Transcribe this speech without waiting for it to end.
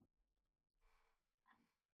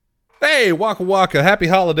Hey, Waka Waka, happy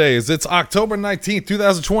holidays. It's October 19th,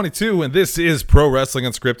 2022, and this is Pro Wrestling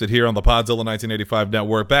Unscripted here on the Podzilla 1985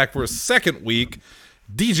 Network. Back for a second week.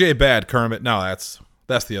 DJ Bad Kermit. No,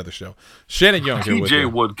 that's the other show. Shannon Young here with you.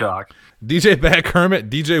 DJ Woodcock. DJ Bad Kermit,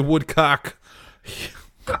 DJ Woodcock.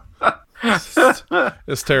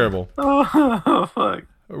 It's terrible. Oh, fuck.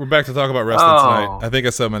 We're back to talk about wrestling tonight. I think I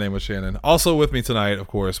said my name was Shannon. Also with me tonight, of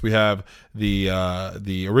course, we have the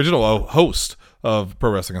original host of Pro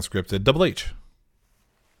Wrestling Unscripted, Double H.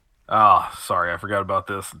 Sorry, I forgot about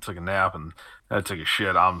this and took a nap and I took a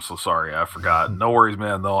shit. I'm so sorry, I forgot. No worries,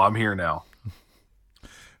 man, though. I'm here now.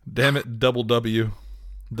 Damn it, double W.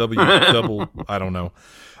 Double, I don't know.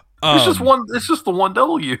 It's just one. It's just the one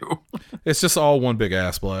W. It's just all one big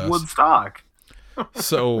ass blast. Woodstock.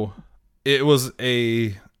 So it was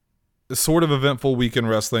a sort of eventful week in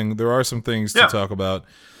wrestling. There are some things to talk about.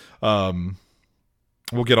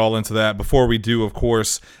 We'll get all into that. Before we do, of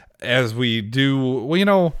course, as we do,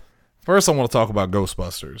 well, first I want to talk about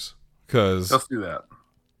Ghostbusters because let's do that.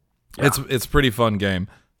 Yeah. It's a pretty fun game.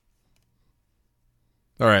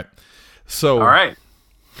 All right.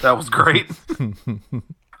 That was great.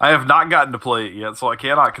 I have not gotten to play it yet, so I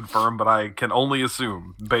cannot confirm, but I can only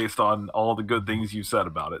assume based on all the good things you said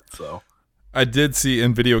about it. So I did see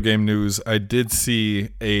in video game news, I did see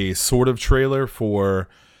a sort of trailer for,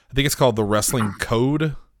 I think it's called The Wrestling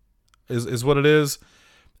Code is what it is.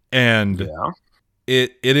 And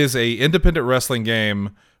it is a independent wrestling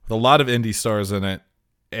game with a lot of indie stars in it.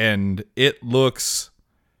 And it looks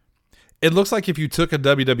like if you took a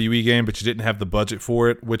WWE game, but you didn't have the budget for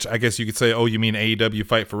it, which I guess you could say, oh, you mean AEW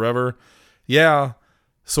Fight Forever? Yeah,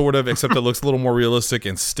 sort of, except it looks a little more realistic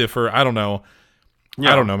and stiffer. I don't know.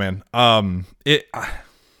 Yeah. I don't know, man.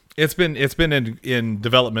 It's been in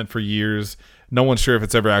development for years. No one's sure if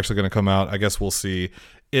it's ever actually going to come out. I guess we'll see.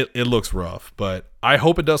 It looks rough, but I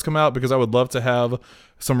hope it does come out because I would love to have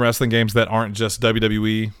some wrestling games that aren't just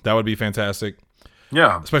WWE. That would be fantastic.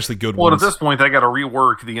 Yeah. Especially good ones. Well, at this point, they got to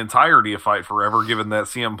rework the entirety of Fight Forever, given that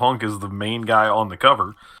CM Punk is the main guy on the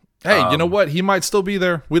cover. Hey, you know what? He might still be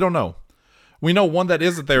there. We don't know. We know one that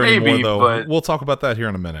isn't there anymore, though. But we'll talk about that here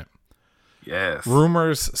in a minute. Yes.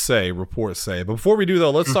 Rumors say, reports say. But before we do, though,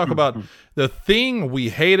 let's talk about the thing we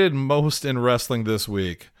hated most in wrestling this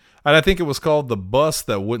week. And I think it was called the bus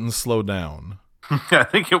that wouldn't slow down. I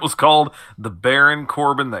think it was called the Baron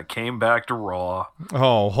Corbin that came back to Raw.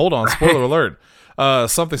 Oh, hold on. Spoiler alert.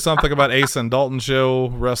 Something about Ace and Dalton show,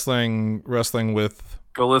 wrestling with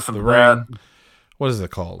Go listen the to that. ring. What is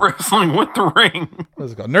it called? Wrestling with the Ring. What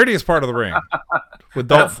is it called? Nerdiest Part of the Ring. With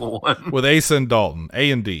Dalton, with Ace and Dalton,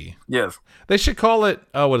 A and D. Yes. They should call it,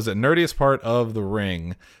 what is it? Nerdiest Part of the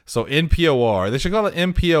Ring. So NPOR. They should call it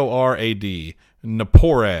NPORAD.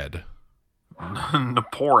 Naporad.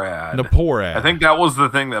 Naporad. I think that was the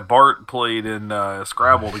thing that Bart played in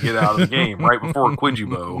Scrabble to get out of the game right before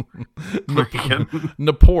Quijibo.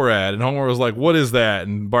 Naporad. And Homer was like, what is that?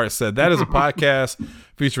 And Bart said, that is a podcast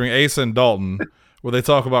featuring Ace and Dalton where they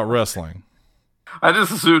talk about wrestling. I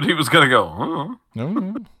just assumed he was going to go,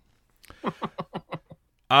 No.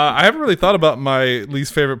 I haven't really thought about my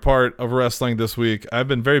least favorite part of wrestling this week. I've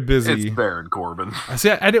been very busy. It's Baron Corbin. I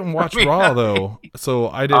didn't watch Raw, though, so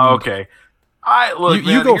I didn't. Okay.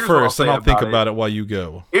 You go first, and I'll think about it while you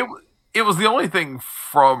go. It was the only thing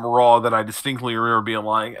from Raw that I distinctly remember being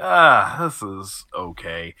like, this is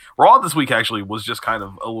okay. Raw this week actually was just kind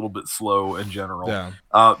of a little bit slow in general. Yeah.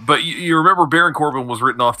 But you remember Baron Corbin was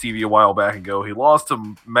written off TV a while back ago. He lost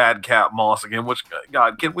to Madcap Moss again, which,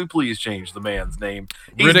 God, can we please change the man's name?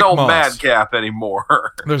 He's Riddick no Moss. Madcap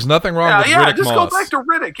anymore. There's nothing wrong with Riddick just Moss. go back to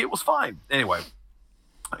Riddick. It was fine. Anyway.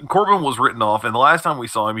 Corbin was written off, and the last time we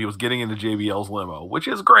saw him, he was getting into JBL's limo, which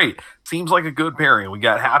is great. Seems like a good pairing. We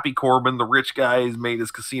got Happy Corbin, the rich guy who's made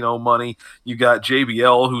his casino money. You got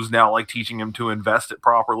JBL, who's now like teaching him to invest it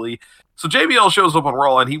properly. So JBL shows up on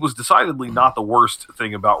Raw, and he was decidedly not the worst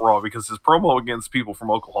thing about Raw because his promo against people from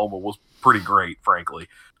Oklahoma was pretty great, frankly.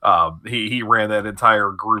 He ran that entire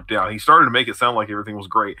group down. He started to make it sound like everything was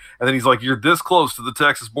great. And then he's like, you're this close to the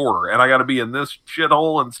Texas border, and I got to be in this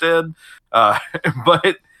shithole instead.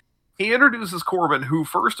 But he introduces Corbin, who,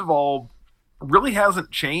 first of all, really hasn't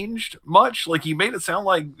changed much. Like, he made it sound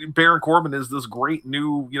like Baron Corbin is this great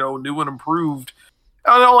new and improved.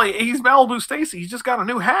 He's Malibu Stacy. He's just got a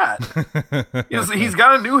new hat. He's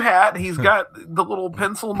got a new hat. He's got the little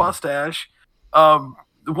pencil mustache.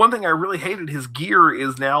 The one thing I really hated, his gear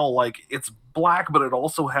is now like it's black, but it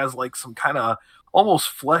also has like some kind of almost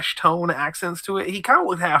flesh tone accents to it. He kind of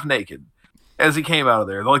looked half naked as he came out of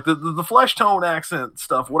there. Like the flesh tone accent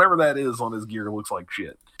stuff, whatever that is on his gear, looks like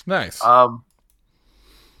shit. Nice.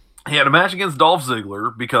 He had a match against Dolph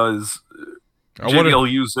Ziggler because JBL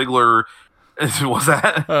used Ziggler. Was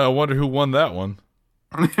that? I wonder who won that one.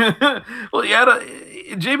 Well, he had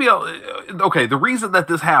JBL. Okay, the reason that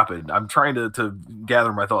this happened, I'm trying to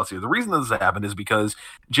gather my thoughts here. The reason this happened is because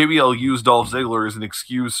JBL used Dolph Ziggler as an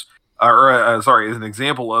excuse, as an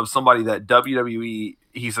example of somebody that WWE,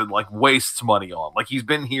 he said, like, wastes money on. Like, he's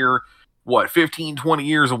been here, 15, 20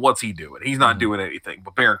 years, and what's he doing? He's not doing anything.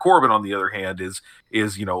 But Baron Corbin, on the other hand, is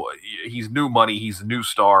he's new money, he's a new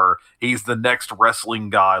star, he's the next wrestling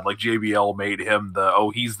god. Like, JBL made him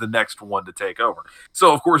he's the next one to take over.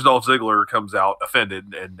 So, of course, Dolph Ziggler comes out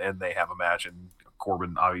offended, and they have a match, and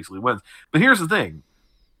Corbin obviously wins. But here's the thing.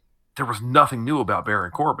 There was nothing new about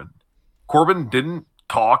Baron Corbin. Corbin didn't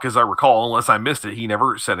talk, as I recall, unless I missed it. He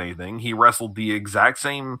never said anything. He wrestled the exact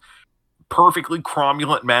same perfectly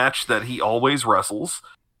cromulent match that he always wrestles.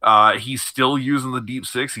 He's still using the Deep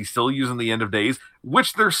Six. He's still using the End of Days,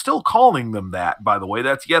 which they're still calling them that, by the way.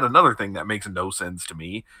 That's yet another thing that makes no sense to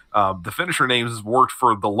me. The finisher names has worked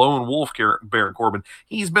for the Lone Wolf Baron Corbin.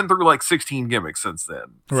 He's been through like 16 gimmicks since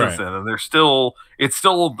then. And it's still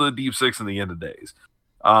the Deep Six and the End of Days.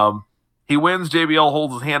 He wins. JBL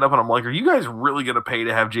holds his hand up, and I'm like, are you guys really going to pay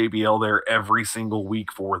to have JBL there every single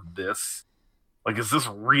week for this? Like, is this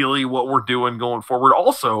really what we're doing going forward?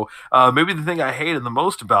 Also, maybe the thing I hated the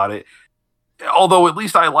most about it, although at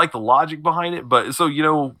least I like the logic behind it, but so,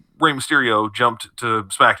 Rey Mysterio jumped to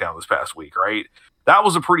SmackDown this past week, right? That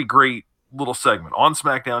was a pretty great little segment. On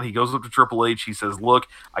SmackDown, he goes up to Triple H. He says, look,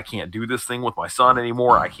 I can't do this thing with my son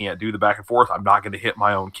anymore. I can't do the back and forth. I'm not going to hit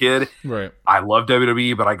my own kid. Right. I love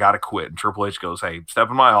WWE, but I got to quit. And Triple H goes, hey, step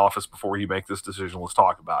in my office before you make this decision. Let's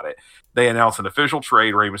talk about it. They announce an official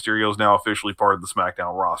trade. Rey Mysterio is now officially part of the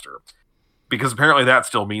SmackDown roster. Because apparently that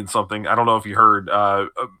still means something. I don't know if you heard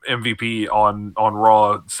MVP on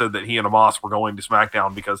Raw said that he and Amos were going to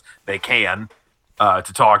SmackDown because they can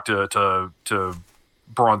to talk to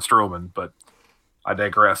Braun Strowman, but I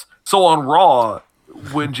digress. So on Raw,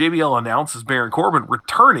 when JBL announces Baron Corbin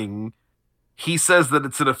returning, he says that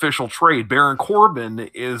it's an official trade. Baron Corbin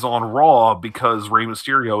is on Raw because Rey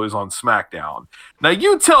Mysterio is on SmackDown. Now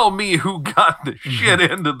you tell me who got the shit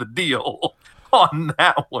end of the deal on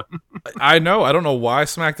that one. I know. I don't know why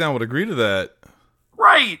SmackDown would agree to that.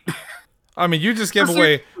 Right. I mean, you just gave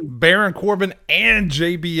away Baron Corbin and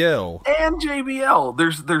JBL.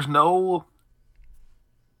 There's no...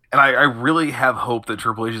 And I really have hope that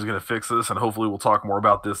Triple H is going to fix this, and hopefully we'll talk more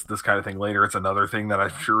about this kind of thing later. It's another thing that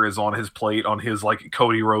I'm sure is on his plate, on his like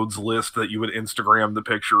Cody Rhodes list that you would Instagram the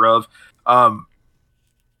picture of.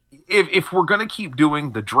 If we're going to keep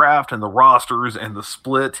doing the draft and the rosters and the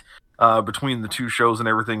split between the two shows and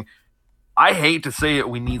everything, I hate to say it,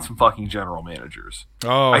 we need some fucking general managers.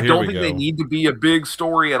 Oh, I don't think they need to be a big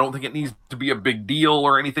story. I don't think it needs to be a big deal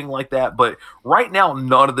or anything like that. But right now,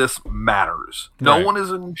 none of this matters. No one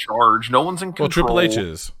is in charge. No one's in control. Well, Triple H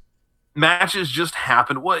is. Matches just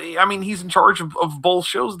happen. Well, I mean, he's in charge of both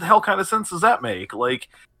shows. The hell kind of sense does that make? Like,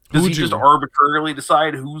 does he just arbitrarily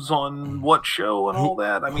decide who's on what show and all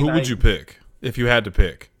that? I mean, who would you pick if you had to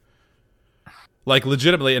pick? Like,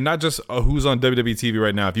 legitimately, and not just who's on WWE TV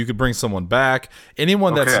right now. If you could bring someone back,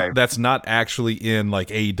 anyone that's not actually in like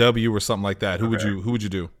AEW or something like that, who would you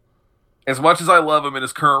do? As much as I love him in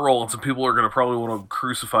his current role, and some people are going to probably want to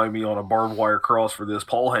crucify me on a barbed wire cross for this,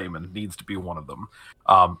 Paul Heyman needs to be one of them.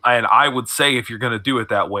 And I would say if you're going to do it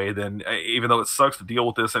that way, then even though it sucks to deal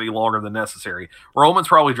with this any longer than necessary, Roman's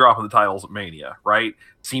probably dropping the titles at Mania, right?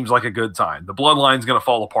 Seems like a good time. The bloodline's going to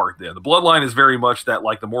fall apart then. The bloodline is very much that,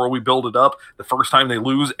 like, the more we build it up, the first time they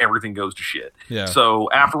lose, everything goes to shit. Yeah. So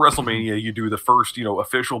after WrestleMania, you do the first,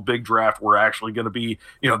 official big draft. We're actually going to be,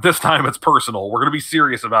 this time it's personal. We're going to be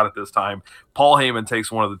serious about it this time. Paul Heyman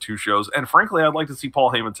takes one of the two shows. And frankly, I'd like to see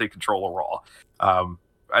Paul Heyman take control of Raw.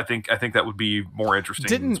 I think that would be more interesting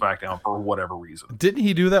than SmackDown for whatever reason. Didn't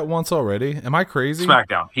he do that once already? Am I crazy?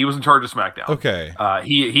 SmackDown. He was in charge of SmackDown. Okay.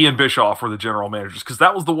 He and Bischoff were the general managers because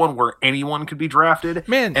that was the one where anyone could be drafted.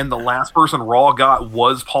 Man. And the last person Raw got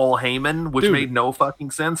was Paul Heyman, which made no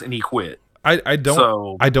fucking sense, and he quit. I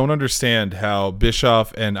don't understand how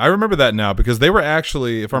Bischoff, and I remember that now because they were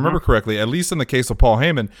actually, if I remember correctly, at least in the case of Paul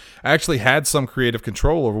Heyman, actually had some creative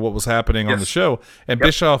control over what was happening on the show. And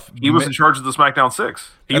Bischoff, he was in charge of the SmackDown 6.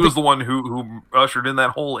 He was the one who ushered in that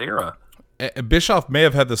whole era. Bischoff may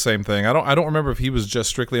have had the same thing. I don't remember if he was just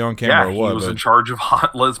strictly on camera or what. He was in charge of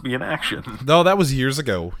hot lesbian action. No, that was years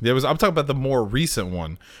ago. I'm talking about the more recent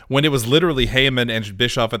one when it was literally Heyman and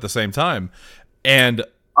Bischoff at the same time. And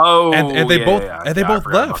Oh, and they both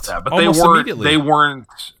left but almost immediately. They weren't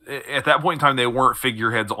at that point in time. They weren't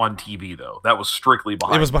figureheads on TV though. That was strictly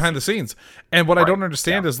behind. It was behind the scenes. And what I don't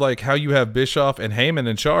understand is like how you have Bischoff and Heyman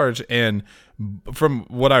in charge, and from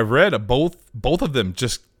what I've read, both of them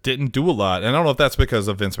just didn't do a lot. And I don't know if that's because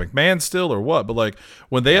of Vince McMahon still or what, but like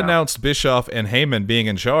when they announced Bischoff and Heyman being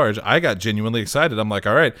in charge, I got genuinely excited. I'm like,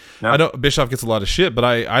 all right, I know Bischoff gets a lot of shit, but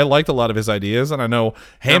I liked a lot of his ideas, and I know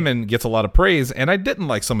Heyman gets a lot of praise, and I didn't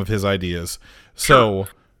like some of his ideas. So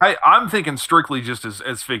I'm thinking strictly just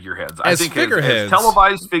as figureheads. I think as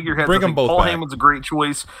televised figureheads, bring them both Paul back. Heyman's a great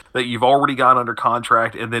choice that you've already got under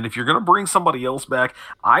contract. And then if you're going to bring somebody else back,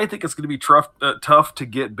 I think it's going to be tough to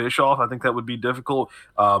get Bischoff. I think that would be difficult.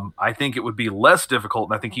 I think it would be less difficult,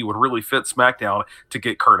 and I think he would really fit SmackDown to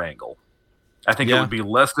get Kurt Angle. I think it would be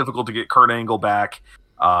less difficult to get Kurt Angle back.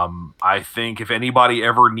 I think if anybody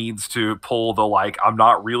ever needs to pull the like, I'm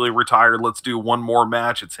not really retired, let's do one more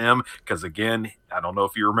match, it's him. Because again, I don't know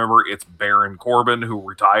if you remember, it's Baron Corbin who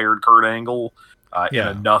retired Kurt Angle in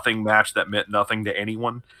a nothing match that meant nothing to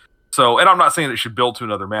anyone. So, and I'm not saying it should build to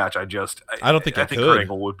another match. I don't think Kurt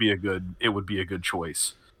Angle would be a good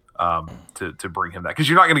choice to bring him that, because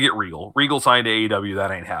you're not going to get Regal. Regal signed to AEW,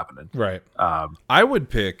 that ain't happening. Right. I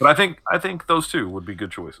would pick, but I think those two would be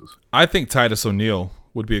good choices. I think Titus O'Neil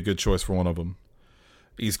would be a good choice for one of them.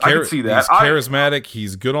 I can see that. He's charismatic.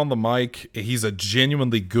 He's good on the mic. He's a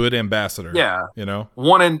genuinely good ambassador. Yeah. You know?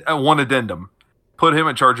 One addendum. Put him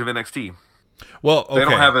in charge of NXT. Well, okay. They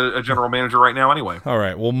don't have a general manager right now anyway. All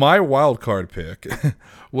right. Well, my wild card pick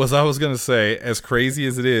was, I was going to say, as crazy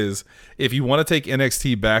as it is, if you want to take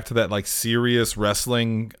NXT back to that like serious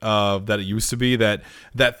wrestling that it used to be, that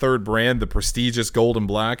third brand, the prestigious gold and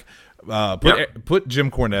black, put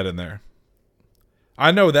Jim Cornette in there. I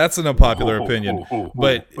know that's an unpopular opinion,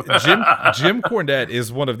 but Jim Cornette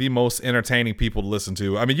is one of the most entertaining people to listen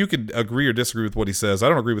to. I mean, you could agree or disagree with what he says. I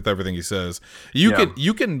don't agree with everything he says. You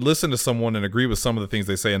can listen to someone and agree with some of the things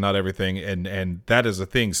they say and not everything, and that is a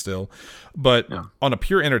thing still. But on a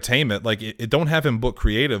pure entertainment, like it don't have him book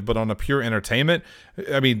creative, but on a pure entertainment,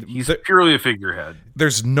 I mean, he's purely a figurehead.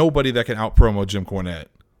 There's nobody that can out promo Jim Cornette.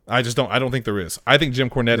 I don't think there is. I think Jim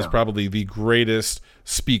Cornette is probably the greatest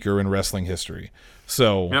speaker in wrestling history.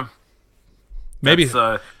 So maybe it's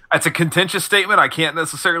a contentious statement I can't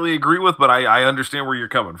necessarily agree with, but I understand where you're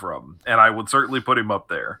coming from, and I would certainly put him up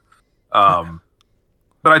there. But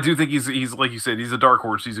I do think he's like you said, he's a dark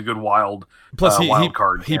horse. He's a good wild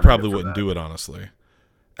card. He probably wouldn't do it, honestly.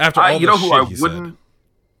 After all the you know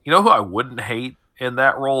who I wouldn't hate in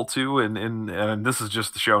that role too, and this is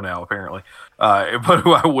just the show now apparently. But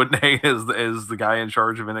who I wouldn't hate is the guy in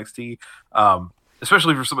charge of NXT.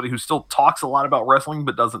 Especially for somebody who still talks a lot about wrestling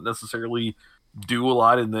but doesn't necessarily do a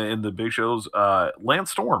lot in the big shows.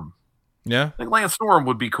 Lance Storm. Yeah, I think Lance Storm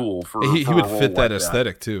would be cool for. He would fit that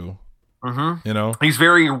aesthetic too. Mm-hmm. You know, he's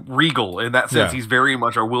very Regal in that sense. He's very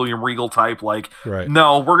much a William Regal type. Like,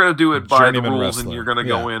 no, we're gonna do it by the rules, wrestler. And you're gonna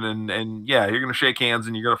go in and you're gonna shake hands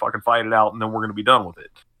and you're gonna fucking fight it out, and then we're gonna be done with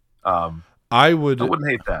it. I wouldn't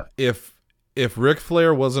hate that if Ric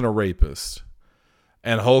Flair wasn't a rapist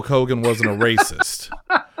and Hulk Hogan wasn't a racist.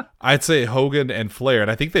 I'd say Hogan and Flair, and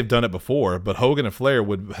I think they've done it before, but Hogan and Flair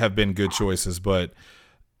would have been good choices. But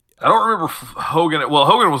I don't remember Hogan. Well,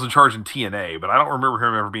 Hogan was in charge in TNA, but I don't remember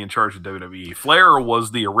him ever being in charge of WWE. Flair was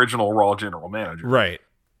the original Raw general manager. Right.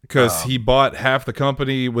 Because he bought half the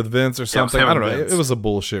company with Vince or something. I don't know. It was a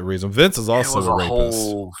bullshit reason. Vince is also a rapist.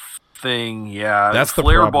 Whole thing, yeah. That's the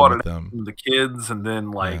Flair problem bought with it them. from the kids, and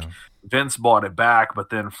then Vince bought it back, but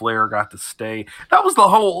then Flair got to stay. That was the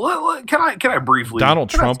whole. Can I briefly? Donald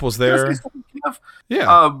Trump was there.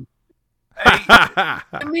 Yeah.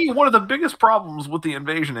 To me, one of the biggest problems with the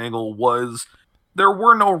invasion angle was there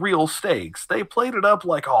were no real stakes. They played it up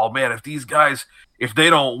like, oh man, if these guys, if they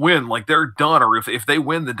don't win, like they're done, or if they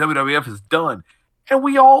win, the WWF is done. And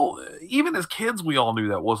we all, even as kids, we all knew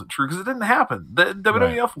that wasn't true because it didn't happen. The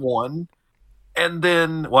WWF won, and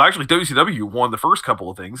then, well, actually, WCW won the first couple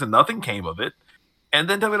of things, and nothing came of it. And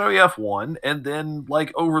then WWF won, and then,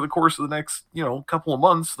 like, over the course of the next, couple of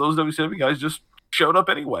months, those WCW guys just showed up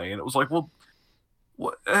anyway, and it was like, well,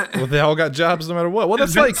 what? Well, they all got jobs no matter what. Well,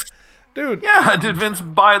 that's Vince, dude. Yeah, did Vince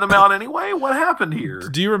buy them out anyway? What happened here?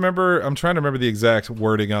 Do you remember? I'm trying to remember the exact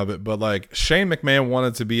wording of it, but like Shane McMahon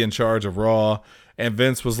wanted to be in charge of Raw, and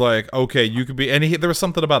Vince was like, "Okay, you could be." And there was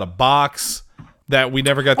something about a box that we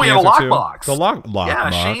never got Well, the yeah, the answer to. lockbox. The lock Yeah,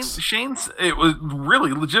 box. Shane's. It was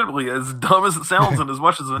really legitimately as dumb as it sounds, and as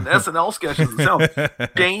much as an SNL sketch as it sounds.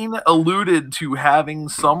 Shane alluded to having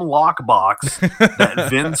some lockbox that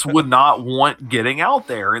Vince would not want getting out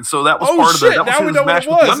there, and so that was part of that was his match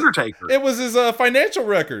with the Undertaker. It was his financial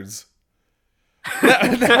records. He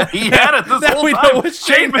had it this whole time.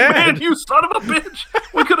 Shane McMahon, you son of a bitch!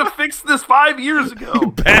 We could have fixed this 5 years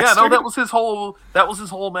ago. Yeah, no, that was his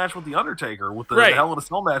whole match with the Undertaker, with the Hell in a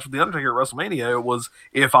Cell match with the Undertaker at WrestleMania. It was,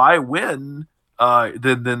 if I win,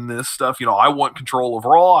 then this stuff, I want control of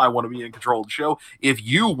Raw. I want to be in control of the show. If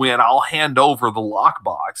you win, I'll hand over the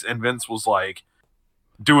lockbox. And Vince was like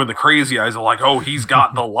doing the crazy eyes, like, oh, he's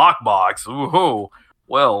got the lockbox. Ooh.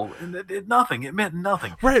 Well, it did nothing. It meant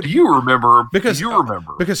nothing. Right. Do you remember?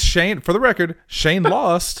 Because Shane, for the record, Shane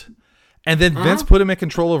lost, and then Vince put him in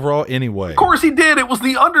control of Raw anyway. Of course he did. It was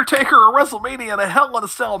the Undertaker at WrestleMania and a Hell in a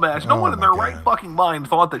Cell match. No one in their right fucking mind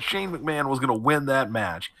thought that Shane McMahon was going to win that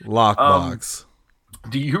match. Lockbox.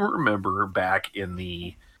 Do you remember back in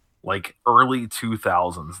the early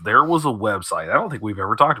 2000s, there was a website. I don't think we've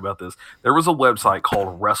ever talked about this. There was a website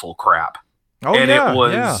called WrestleCrap. Oh, and it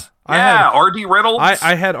was RD Reynolds.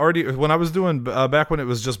 I had RD when I was doing back when it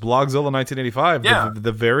was just Blogzilla 1985. Yeah.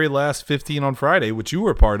 The very last 15 on Friday, which you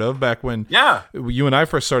were part of back when you and I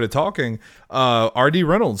first started talking. RD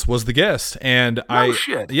Reynolds was the guest, and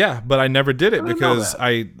but I never did it because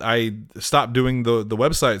I stopped doing the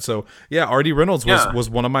website. So RD Reynolds was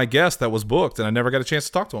one of my guests that was booked, and I never got a chance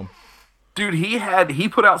to talk to him. Dude, he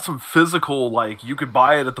put out some physical, you could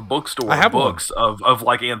buy it at the bookstore. I have books of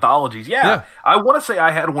anthologies. Yeah. I want to say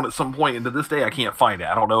I had one at some point, and to this day I can't find it.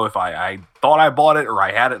 I don't know if I thought I bought it or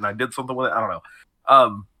I had it and I did something with it. I don't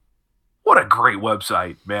know. What a great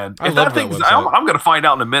website, man! I love that website. I'm going to find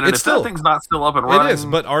out in a minute. That thing's not still up and running. It is,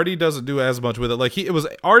 but RD doesn't do as much with it. It was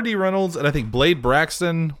RD Reynolds, and I think Blade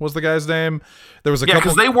Braxton was the guy's name. There was a couple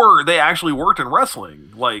because they actually worked in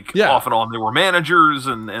wrestling, off and on. They were managers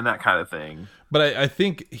and that kind of thing. But I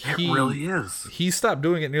think it really is. He stopped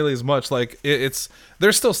doing it nearly as much. There's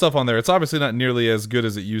still stuff on there. It's obviously not nearly as good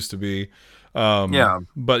as it used to be. But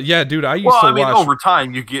dude, I used to watch. Over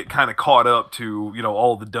time you get kind of caught up to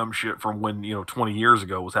all the dumb shit from when 20 years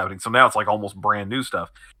ago was happening. So now it's almost brand new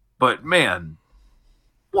stuff. But man,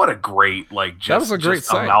 what a great that was a great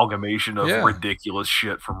site. Amalgamation of ridiculous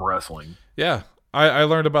shit from wrestling. Yeah, I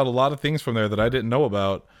learned about a lot of things from there that I didn't know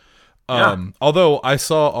about. Although I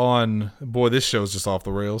saw on this show's just off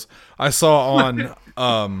the rails. I saw on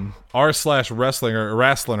r/wrestling or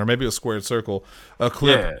wrestling, or maybe it was Squared Circle, a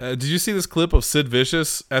clip. Did you see this clip of Sid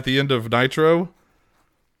Vicious at the end of Nitro?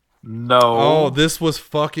 No. Oh, this was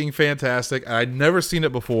fucking fantastic. I'd never seen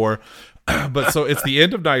it before. But so it's the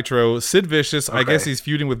end of Nitro. Sid Vicious, I guess he's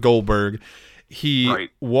feuding with Goldberg. He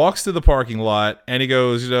walks to the parking lot and he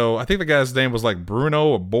goes, I think the guy's name was Bruno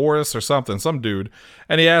or Boris or something, some dude.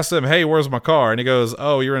 And he asks him, hey, where's my car? And he goes,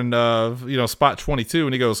 oh, you're in, spot 22.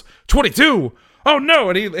 And he goes, 22? Oh no.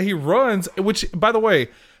 And he runs, which by the way,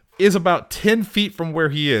 is about 10 feet from where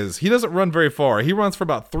he is. He doesn't run very far. He runs for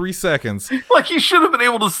about 3 seconds. He should have been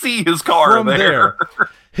able to see his car from there.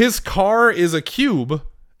 His car is a cube.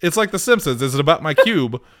 It's like The Simpsons. Is it about my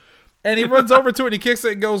cube? And he runs over to it and he kicks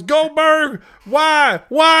it and goes, Goldberg, why?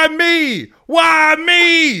 Why me? Why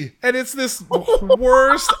me? And it's this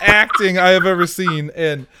worst acting I have ever seen.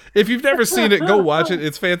 And if you've never seen it, go watch it.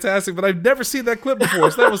 It's fantastic. But I've never seen that clip before.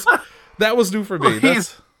 So that was new for me. He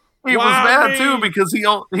was mad too because he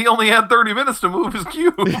only had 30 minutes to move his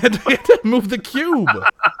cube. He had to move the cube.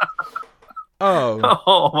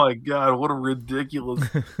 Oh my god, what a ridiculous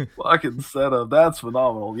fucking setup. That's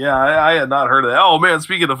phenomenal. Yeah, I had not heard of that. Oh man,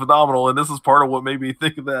 speaking of phenomenal, and this is part of what made me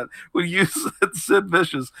think of that when you said Sid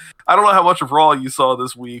Vicious. I don't know how much of Raw you saw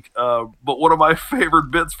this week, but one of my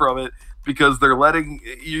favorite bits from it, because they're letting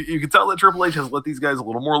you can tell that Triple H has let these guys a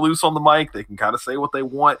little more loose on the mic. They can kind of say what they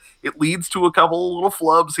want. It leads to a couple of little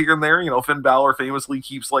flubs here and there. Finn Balor famously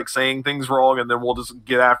keeps saying things wrong, and then we'll just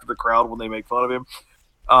get after the crowd when they make fun of him.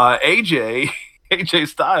 AJ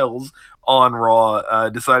Styles on Raw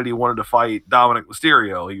decided he wanted to fight Dominic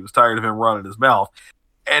Mysterio. He was tired of him running his mouth,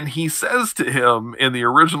 and he says to him in the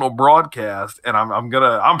original broadcast, and I'm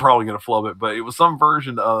probably gonna flub it, but it was some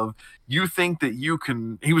version of, you think that you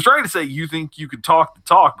can, he was trying to say, you think you can talk the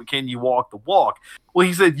talk, but can you walk the walk? Well,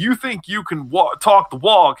 he said, you think you can talk the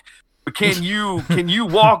walk, but can you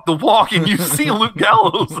walk the walk? And you see Luke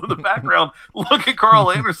Gallows in the background look at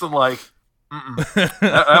Carl Anderson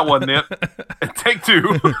that wasn't it. Take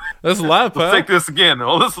two. That's live, pal. Let's take this again.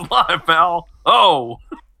 Oh, this is live, pal. Oh.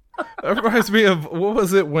 That reminds me of, what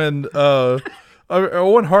was it when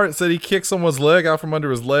Owen Hart said he kicked someone's leg out from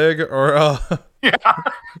under his leg, or yeah,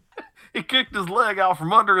 he kicked his leg out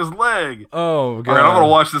from under his leg. Oh god! All right, I'm gonna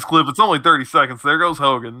watch this clip. It's only 30 seconds. There goes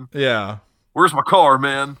Hogan. Yeah. Where's my car,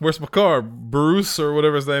 man? Where's my car, Bruce, or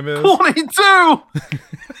whatever his name is? 22.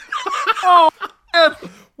 Oh man!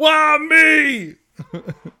 Why me?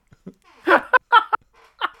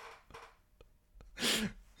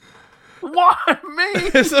 Why me?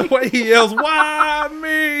 It's the way he yells, "Why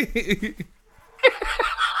me?"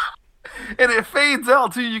 And it fades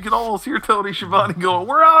out too. You can almost hear Tony Schiavone going,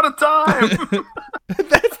 "We're out of time."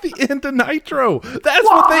 That's the end of Nitro. That's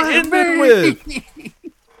what they ended with.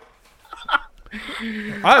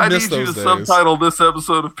 I miss need you those to days. subtitle this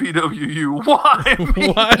episode of PWU. Why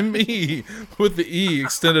me? Why me? With the E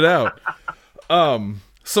extended out.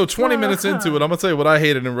 So 20 minutes into it, I'm gonna tell you what I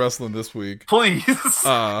hated in wrestling this week. Please.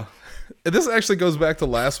 This actually goes back to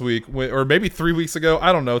last week, or maybe 3 weeks ago.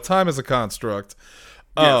 I don't know. Time is a construct.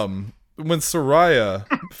 Yes. When Saraya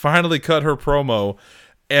finally cut her promo,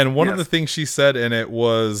 and one of the things she said in it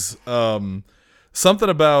was something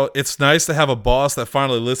about it's nice to have a boss that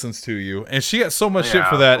finally listens to you. And she got so much shit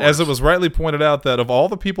for that, as it was rightly pointed out that of all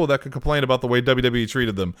the people that could complain about the way WWE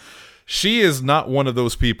treated them, she is not one of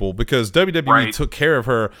those people, because WWE took care of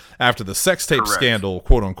her after the sex tape scandal,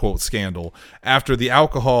 quote unquote scandal, after the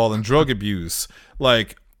alcohol and drug abuse.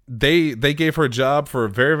 Like, they gave her a job for a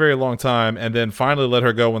very, very long time, and then finally let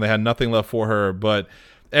her go when they had nothing left for her. But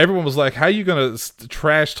everyone was like, how are you going to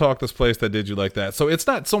trash talk this place that did you like that? So it's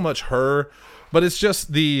not so much her, but it's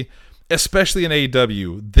just especially in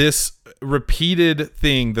AEW, this repeated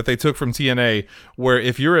thing that they took from TNA, where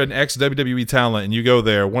if you're an ex-WWE talent and you go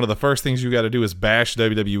there, one of the first things you got to do is bash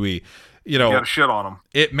WWE. You know, you gotta shit on them.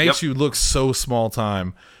 It makes you look so small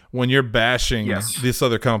time when you're bashing this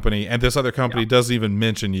other company, and this other company doesn't even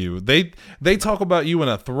mention you. They talk about you in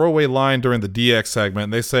a throwaway line during the DX segment,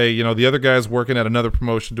 and they say, you know, the other guy's working at another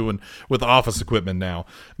promotion doing with office equipment now.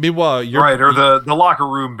 Meanwhile, you're or the locker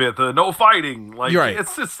room bit, the no fighting. Like,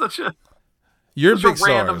 it's just such a big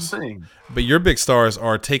random stars, thing. But your big stars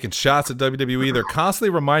are taking shots at WWE. They're constantly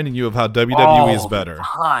reminding you of how WWE is better.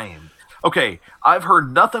 Time. Okay, I've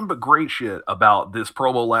heard nothing but great shit about this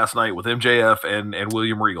promo last night with MJF and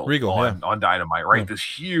William Regal on Dynamite, right? Yeah. This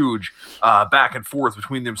huge back and forth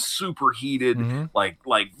between them, super heated, like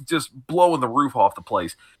just blowing the roof off the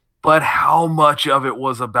place. But how much of it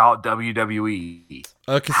was about WWE?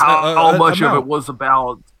 How much of it was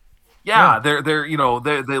about... they're you know,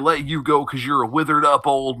 they let you go because you're a withered up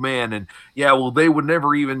old man, and they would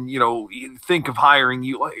never even, you know, think of hiring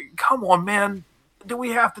you. Like, come on, man. Do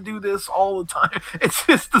we have to do this all the time? It's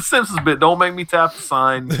just the Simpsons bit. Don't make me tap the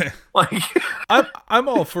sign. Like, I'm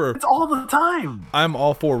all for it's all the time. I'm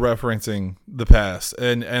all for referencing the past,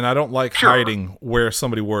 and I don't like hiding where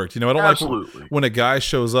somebody worked. You know, I don't like when a guy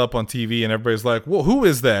shows up on TV and everybody's like, "Well, who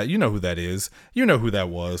is that?" You know who that is. You know who that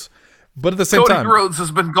was. But at the same time, Cody Rhodes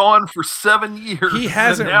has been gone for 7 years. He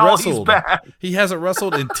hasn't wrestled. He's back. He hasn't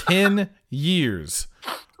wrestled in 10 years.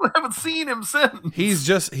 I haven't seen him since.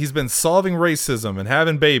 He's been solving racism and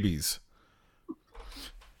having babies.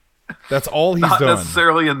 That's all he's done. Not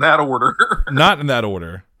necessarily in that order. Not in that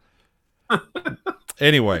order.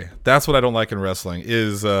 Anyway, that's what I don't like in wrestling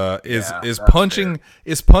is punching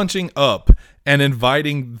up and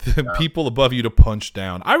inviting the people above you to punch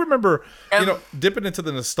down. I remember, dipping into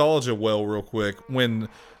the nostalgia well real quick when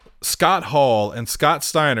Scott Hall and Scott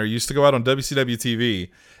Steiner used to go out on WCW TV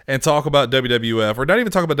and talk about WWF, or not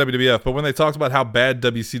even talk about WWF, but when they talked about how bad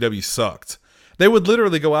WCW sucked, they would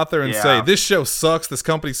literally go out there and say, this show sucks, this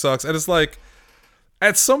company sucks. And it's like,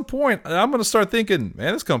 at some point, I'm going to start thinking,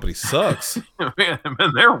 man, this company sucks. man,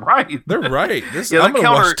 they're right. They're right. I'm going to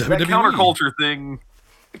watch WWE. That counterculture thing.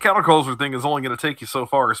 The counterculture thing is only going to take you so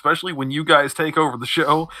far, especially when you guys take over the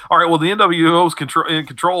show. All right, well, the NWO's in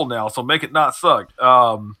control now, so make it not suck.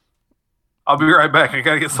 I'll be right back. I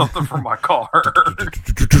got to get something from my car.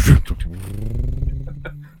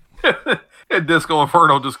 And Disco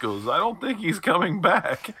Inferno just goes, I don't think he's coming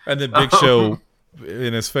back. And then Big Show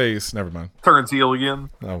in his face. Never mind. Turns heel again.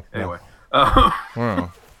 Oh, anyway.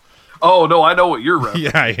 Wow. Oh, no, I know what you're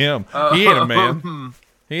referencing. Yeah, I am. He ain't a man.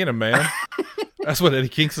 He ain't a man. That's what Eddie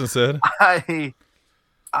Kingston said. I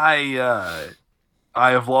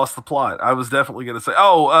have lost the plot. I was definitely going to say,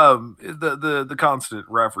 the constant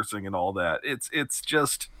referencing and all that. It's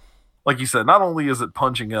just, like you said, not only is it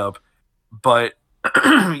punching up, but,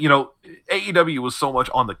 AEW was so much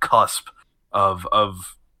on the cusp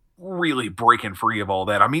of really breaking free of all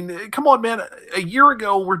that. I mean, come on, man. A year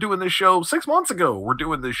ago, we're doing this show. 6 months ago, we're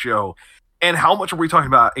doing this show. And how much are we talking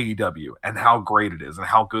about AEW and how great it is and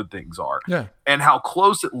how good things are? Yeah. And how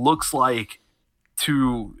close it looks like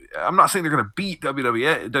I'm not saying they're going to beat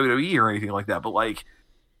WWE or anything like that, but like,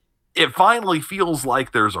 it finally feels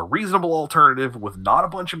like there's a reasonable alternative with not a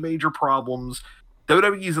bunch of major problems.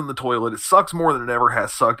 WWE's in the toilet. It sucks more than it ever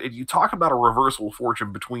has sucked. And you talk about a reversal of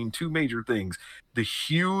fortune between two major things: the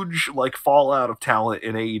huge like fallout of talent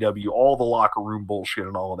in AEW, all the locker room bullshit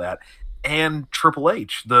and all of that, and Triple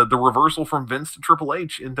H, the reversal from Vince to Triple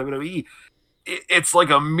H in WWE. It's like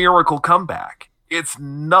a miracle comeback. It's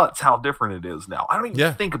nuts how different it is now. I don't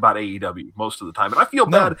even think about AEW most of the time. And I feel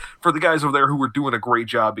bad for the guys over there who are doing a great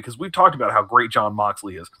job, because we've talked about how great Jon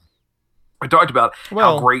Moxley is. We talked about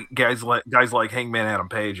how great guys like Hangman Adam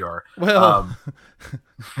Page are. Well,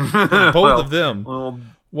 both of them. We'll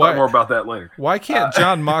talk more about that later. Why can't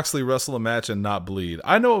Jon Moxley wrestle a match and not bleed?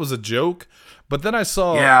 I know it was a joke, but then I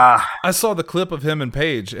saw the clip of him and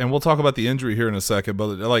Page, and we'll talk about the injury here in a second.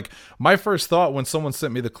 But like, my first thought when someone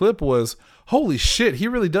sent me the clip was, holy shit, he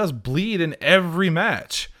really does bleed in every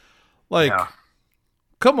match. Like,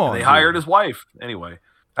 come on. And they hired his wife. Anyway,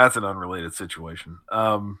 that's an unrelated situation.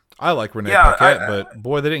 I like Renee Paquette, but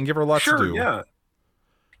boy, they didn't give her a lot to do.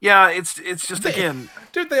 Yeah, it's just, again...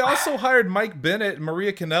 Dude, they also hired Mike Bennett and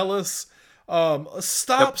Maria Kanellis.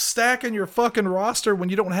 Stop stacking your fucking roster when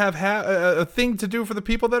you don't have a thing to do for the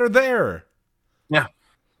people that are there. Yeah.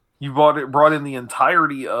 You brought in the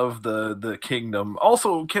entirety of the kingdom.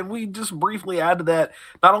 Also, can we just briefly add to that?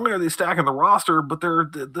 Not only are they stacking the roster, but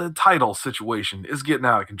the title situation is getting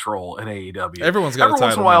out of control in AEW. Everyone's got a title.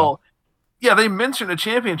 Once in a while, they mention a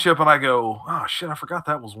championship, and I go, oh shit, I forgot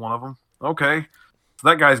that was one of them. Okay, so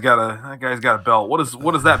that guy's got a belt. What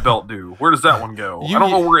does that belt do? Where does that one go? I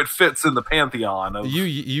don't know where it fits in the pantheon. You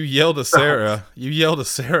yelled to Sarah. You yelled to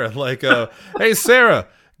Sarah like, "Hey Sarah."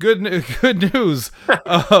 Good news.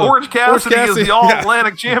 Orange Cassidy is the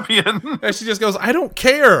All-Atlantic champion. And she just goes, I don't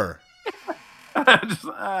care.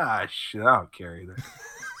 Shit, I don't care either.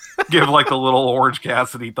 Give like the little Orange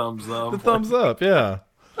Cassidy thumbs up. The thumbs up, yeah.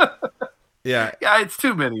 Yeah. Yeah, it's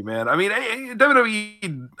too many, man. I mean,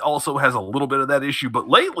 WWE also has a little bit of that issue, but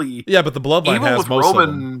lately... Yeah, but the Bloodline has most of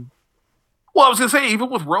them. Well, I was going to say, even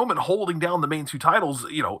with Roman holding down the main two titles,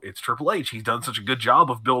 it's Triple H. He's done such a good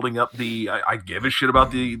job of building up I give a shit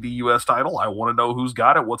about the U.S. title. I want to know who's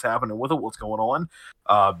got it, what's happening with it, what's going on.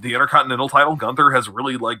 The Intercontinental title, Gunther has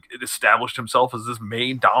really established himself as this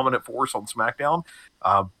main dominant force on SmackDown.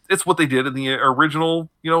 It's what they did in the original,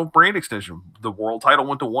 brand extension. The world title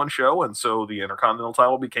went to one show, and so the Intercontinental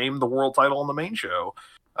title became the world title on the main show.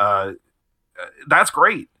 That's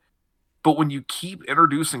great. But when you keep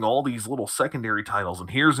introducing all these little secondary titles, and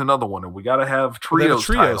here's another one, and we got to have trios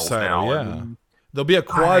titles now. Yeah. There'll be a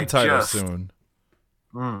quad title soon.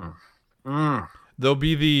 There'll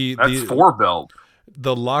be that's 4 belt.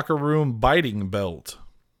 The locker room biting belt.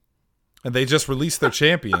 And they just released their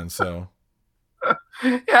champion, so.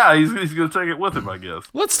 Yeah, he's going to take it with him, I guess.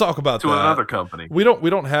 Let's talk about to another company. We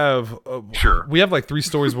don't have sure. We have like 3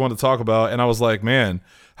 stories we want to talk about, and I was like, man,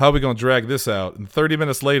 how are we going to drag this out? And 30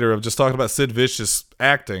 minutes later of just talking about Sid Vicious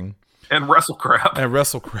acting and wrestle crap.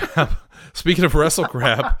 Speaking of wrestle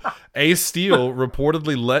crap, Ace Steel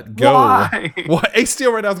reportedly let go. Why? Ace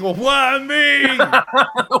Steel right now is going, why me?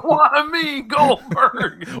 Why me,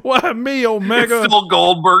 Goldberg? Why me, Omega? It's still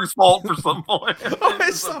Goldberg's fault for some point.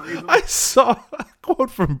 I saw a quote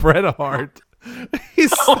from Bret Hart.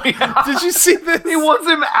 Did you see this? He wants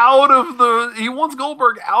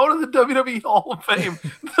Goldberg out of the WWE Hall of Fame.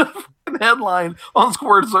 The headline on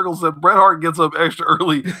Squared Circle said Bret Hart gets up extra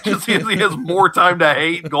early just because he has more time to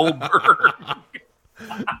hate Goldberg.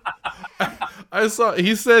 I saw.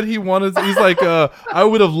 He said he's like, I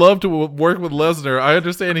would have loved to work with Lesnar. I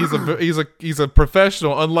understand he's a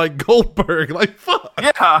professional, unlike Goldberg. Like, fuck.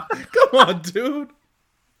 Yeah, come on, dude.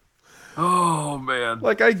 Oh man,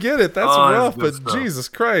 like I get it. That's rough, but stuff. Jesus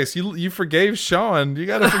Christ, you forgave Shawn. You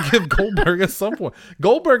got to forgive Goldberg at some point.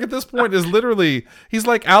 Goldberg at this point is literally, he's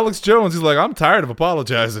like Alex Jones. He's like, I'm tired of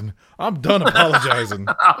apologizing. I'm done apologizing.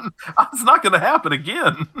 It's not going to happen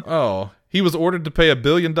again. Oh, he was ordered to pay $1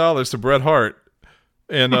 billion to Bret Hart,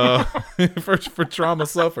 and for trauma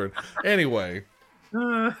suffered. Anyway.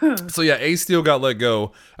 So yeah, Ace Steel got let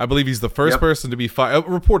go. I believe he's the first person to be fired.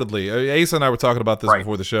 Reportedly, Ace and I were talking about this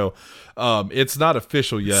before the show. It's not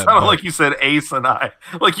official yet. It sounded like you said Ace and I,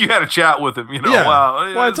 like you had a chat with him. Yeah. Wow.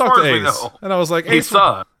 Well, I talked to Ace, and I was like, Ace,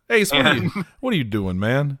 what are you doing,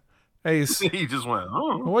 man? Ace, he just went,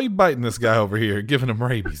 oh. Why are you biting this guy over here, giving him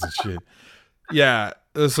rabies and shit? Yeah.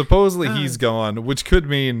 Supposedly he's gone, which could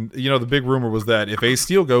mean, the big rumor was that if Ace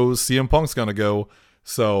Steel goes, CM Punk's gonna go.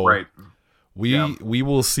 So right. We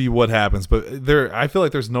will see what happens, but I feel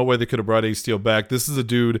like there's no way they could have brought Ace Steel back. This is a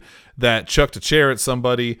dude that chucked a chair at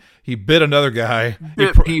somebody. He bit another guy.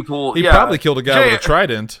 He probably killed a guy with a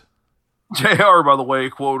trident. JR, by the way,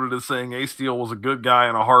 quoted as saying Ace Steel was a good guy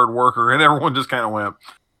and a hard worker, and everyone just kind of went,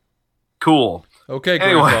 "Cool, okay."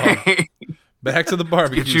 Anyway, back to the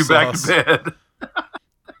barbecue. Get you sauce. back to bed.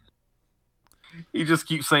 He just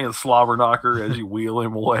keeps saying "slobber knocker" as you wheel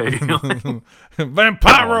him away.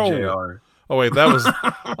 Vampiro. Oh wait, that was.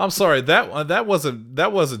 I'm sorry. That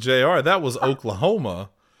wasn't JR. That was Oklahoma.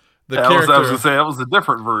 I was going to say that was a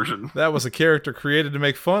different version. That was a character created to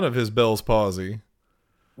make fun of his Bell's palsy.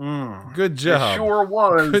 Good job. It sure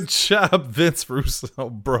was. Good job, Vince Russo,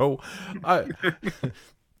 bro.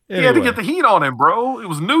 He had to get the heat on him, bro. It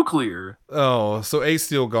was nuclear. Oh, so Ace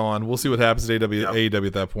Steel gone. We'll see what happens at AEW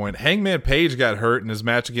at that point. Hangman Page got hurt in his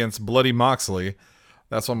match against Bloody Moxley.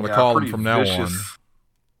 That's what I'm going to call him from now on.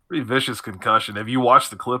 Pretty vicious concussion. Have you watched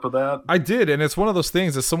the clip of that? I did, and it's one of those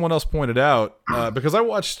things that someone else pointed out because I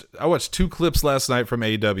watched 2 clips last night from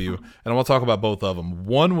AEW, and I want to talk about both of them.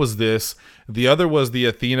 One was this. The other was the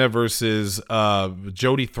Athena versus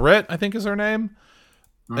Jody Threat, I think is her name.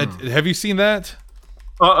 Have you seen that?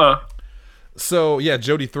 So, yeah,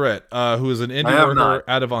 Jody Threat, who is an indie worker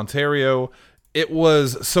out of Ontario. It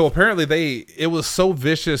was so apparently it was so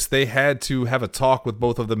vicious they had to have a talk with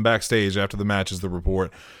both of them backstage after the match, is the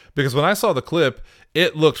report. Because when I saw the clip,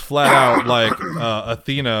 it looked flat out like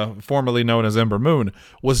Athena, formerly known as Ember Moon,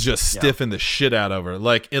 was just stiffing the shit out of her.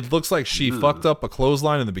 Like, it looks like she fucked up a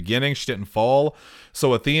clothesline in the beginning. She didn't fall.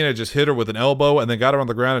 So Athena just hit her with an elbow and then got her on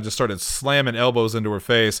the ground and just started slamming elbows into her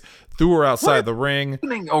face, threw her outside the ring. What's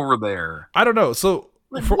happening over there? I don't know. So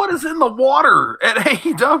what is in the water at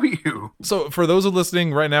AEW? So for those who are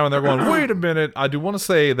listening right now and they're going, wait a minute, I do want to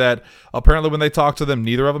say that apparently when they talked to them,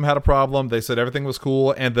 neither of them had a problem. They said everything was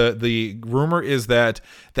cool. And the rumor is that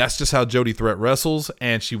that's just how Jody Threat wrestles.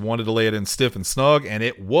 And she wanted to lay it in stiff and snug. And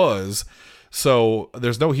it was. So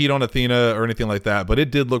there's no heat on Athena or anything like that. But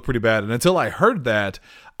it did look pretty bad. And until I heard that,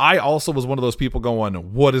 I also was one of those people going,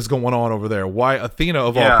 what is going on over there? Why Athena,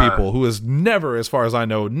 of all people, who has never, as far as I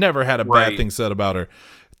know, never had a bad thing said about her,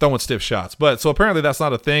 throwing stiff shots. But so apparently that's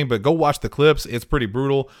not a thing, but go watch the clips. It's pretty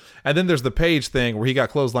brutal. And then there's the Page thing where he got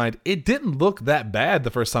clotheslined. It didn't look that bad the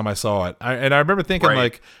first time I saw it. And I remember thinking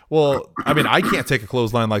like, well, I mean, I can't take a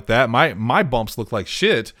clothesline like that. My bumps look like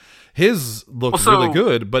shit. His looks really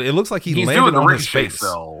good, but it looks like he's landed on his face.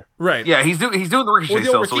 Cell. Right. Yeah, he's doing the Ricochet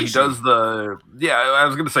cell, so he does the I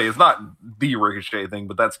was gonna say it's not the Ricochet thing,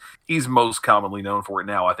 but he's most commonly known for it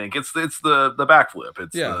now. I think it's the backflip.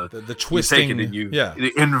 It's the twisting, you take it and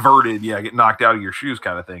you inverted, get knocked out of your shoes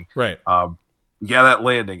kind of thing. Right. That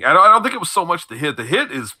landing. I don't think it was so much the hit. The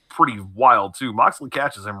hit is pretty wild too. Moxley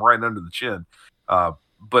catches him right under the chin,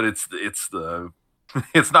 but it's the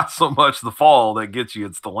it's not so much the fall that gets you,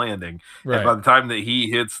 it's the landing. Right. And by the time that he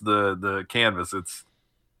hits the canvas,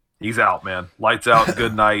 he's out, man. Lights out,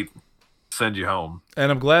 good night, send you home. And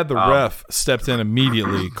I'm glad the ref stepped in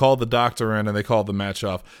immediately, called the doctor in, and they called the match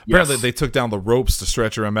off. Apparently they took down the ropes to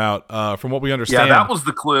stretcher him out. From what we understand. Yeah, that was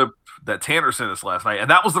the clip that Tanner sent us last night, and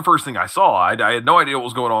that was the first thing I saw. I had no idea what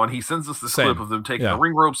was going on. He sends us this clip of them taking the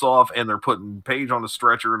ring ropes off, and they're putting Page on the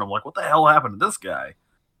stretcher, and I'm like, what the hell happened to this guy?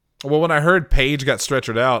 Well, when I heard Paige got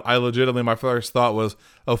stretchered out, my first thought was,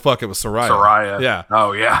 oh, fuck, it was Saraya. Yeah.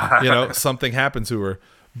 Oh, yeah. Something happened to her.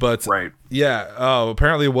 But,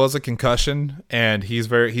 apparently it was a concussion, and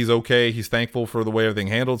he's okay. He's thankful for the way everything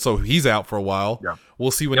handled, so he's out for a while. Yeah.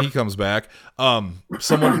 We'll see when he comes back.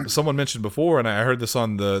 Someone mentioned before, and I heard this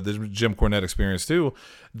on the Jim Cornette Experience too,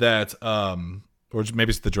 that or maybe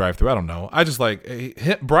it's the drive-thru. I don't know. I just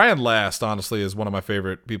Brian Last, honestly, is one of my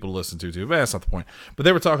favorite people to listen to, too. But that's not the point. But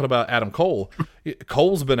they were talking about Adam Cole.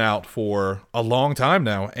 Cole's been out for a long time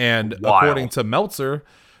now. And according to Meltzer,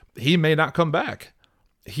 he may not come back.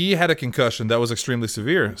 He had a concussion that was extremely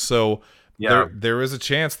severe. So there is a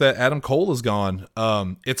chance that Adam Cole is gone.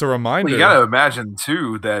 It's a reminder. Well, you got to imagine,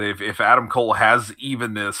 too, that if Adam Cole has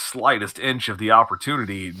even the slightest inch of the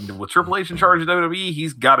opportunity, with Triple H in charge of WWE,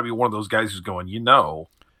 he's got to be one of those guys who's going, if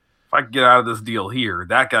I could get out of this deal here,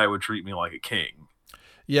 that guy would treat me like a king.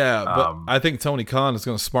 Yeah, but I think Tony Khan is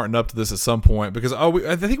going to smarten up to this at some point because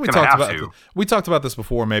I think we talked about this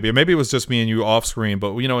before, maybe it was just me and you off screen,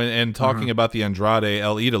 but and talking about the Andrade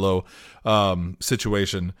El Idolo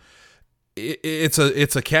situation. It's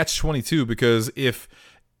a catch-22 because if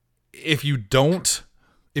you don't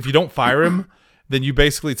fire him, then you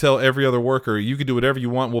basically tell every other worker you can do whatever you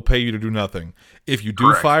want, we'll pay you to do nothing. If you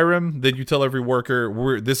do fire him, then you tell every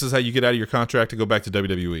worker this is how you get out of your contract to go back to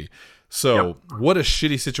WWE. So what a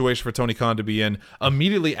shitty situation for Tony Khan to be in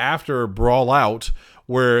immediately after Brawl Out,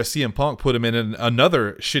 where CM Punk put him in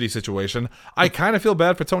another shitty situation. I kind of feel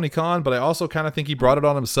bad for Tony Khan, but I also kind of think he brought it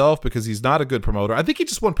on himself because he's not a good promoter. I think he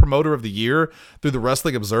just won Promoter of the Year through the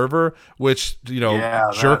Wrestling Observer, which,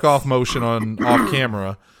 jerk off motion on off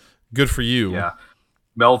camera. Good for you. Yeah.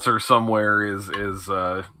 Meltzer somewhere is in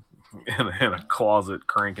a closet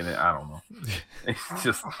cranking it. I don't know. It's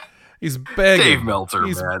just he's begging. Dave Meltzer,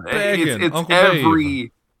 he's man.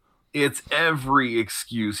 Begging. It's every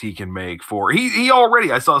excuse he can make for he already.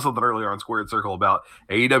 I saw something earlier on Squared Circle about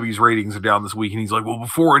AEW's ratings are down this week, and he's like, well,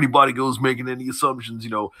 before anybody goes making any assumptions,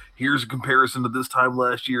 here's a comparison to this time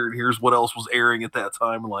last year, and here's what else was airing at that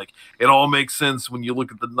time, and like it all makes sense when you look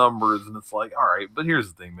at the numbers, and it's like, all right, but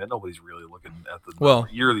here's the thing, man, nobody's really looking at the numbers.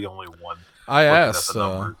 You're the only one. I asked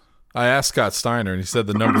Scott Steiner, and he said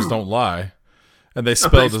the numbers don't lie, and they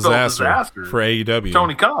spell disaster for AEW.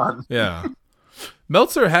 Tony Khan. Yeah.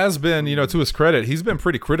 Meltzer has been, to his credit, he's been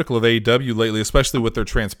pretty critical of AEW lately, especially with their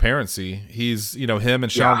transparency. He's, him and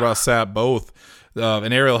Sean Ross Sapp both,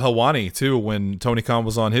 and Ariel Helwani too, when Tony Khan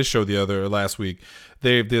was on his show last week,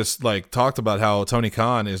 they've just talked about how Tony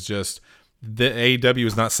Khan is just, the AEW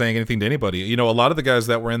is not saying anything to anybody. A lot of the guys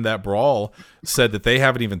that were in that brawl said that they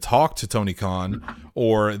haven't even talked to Tony Khan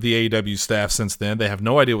or the AEW staff since then. They have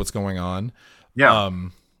no idea what's going on. Yeah.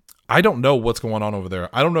 I don't know what's going on over there.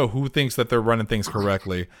 I don't know who thinks that they're running things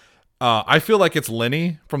correctly. I feel like it's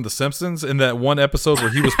Lenny from The Simpsons in that one episode where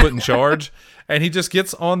he was put in charge, and he just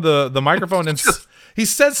gets on the microphone and he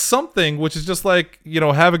says something, which is just like,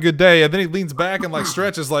 have a good day. And then he leans back and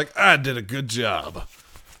stretches like, I did a good job.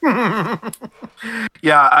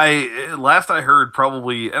 Yeah, last I heard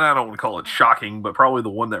probably, and I don't want to call it shocking, but probably the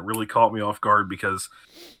one that really caught me off guard because,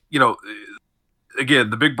 again,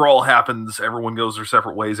 the big brawl happens. Everyone goes their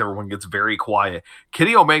separate ways. Everyone gets very quiet.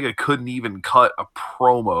 Kenny Omega couldn't even cut a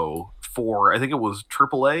promo for, I think it was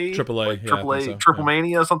AAA, Triple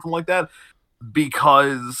Mania, something like that,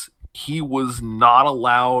 because he was not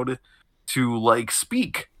allowed to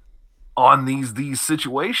speak on these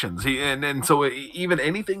situations. So even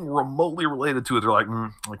anything remotely related to it, they're like,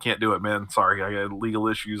 I can't do it, man. Sorry, I got legal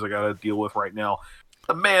issues I got to deal with right now.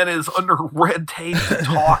 The man is under red tape to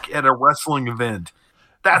talk at a wrestling event.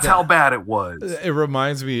 That's how bad it was. It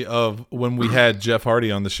reminds me of when we had Jeff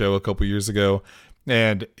Hardy on the show a couple years ago.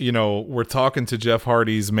 And, we're talking to Jeff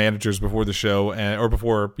Hardy's managers before the show or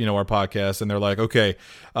before, our podcast. And they're like, okay,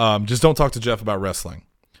 just don't talk to Jeff about wrestling.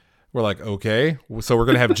 We're like, okay, so we're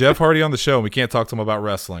going to have Jeff Hardy on the show and we can't talk to him about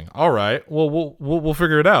wrestling. All right. Well, we'll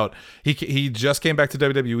figure it out. He just came back to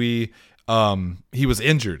WWE. He was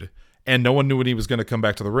injured. And no one knew when he was going to come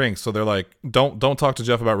back to the ring. So they're like, don't talk to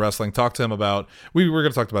Jeff about wrestling. Talk to him about, we were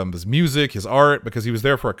going to talk about his music, his art, because he was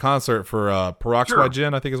there for a concert for Peroxide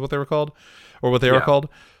Gin, I think is what they were called, or what they are called.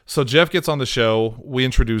 So Jeff gets on the show. We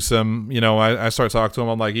introduce him. I start talking to him.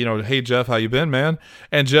 I'm like, hey, Jeff, how you been, man?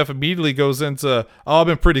 And Jeff immediately goes into, I've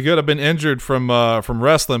been pretty good. I've been injured from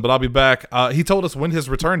wrestling, but I'll be back. He told us when his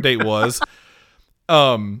return date was.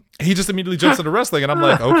 He just immediately jumps into wrestling, and I'm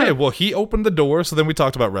like, okay, well, he opened the door, so then we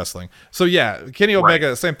talked about wrestling. So yeah, Kenny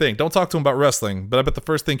Omega, same thing. Don't talk to him about wrestling, but I bet the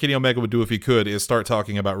first thing Kenny Omega would do if he could is start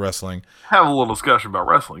talking about wrestling. Have a little discussion about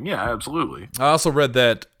wrestling. Yeah, absolutely. I also read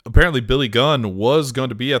that apparently Billy Gunn was going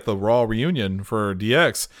to be at the Raw reunion for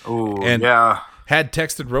DX. Oh, and had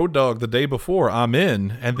texted Road Dogg the day before, I'm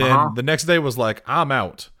in, and then the next day was like, I'm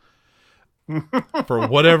out. For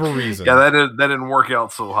whatever reason. Yeah, that didn't work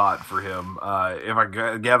out so hot for him. If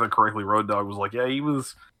I gather correctly, Road Dogg was like, yeah, he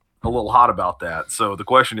was a little hot about that. So the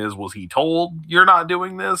question is, was he told you're not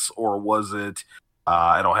doing this? Or was it,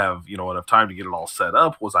 I don't have, enough time to get it all set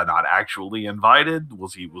up? Was I not actually invited?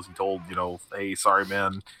 Was he told, hey, sorry,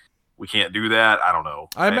 man, we can't do that? I don't know.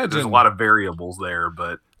 I imagine there's a lot of variables there,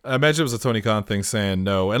 but I imagine it was a Tony Khan thing saying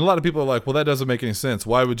no. And a lot of people are like, well, that doesn't make any sense.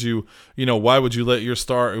 Why would you let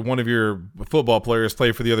your one of your football players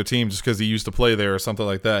play for the other team just because he used to play there or something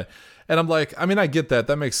like that? And I'm like, I mean, I get that.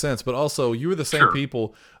 That makes sense. But also, you were the same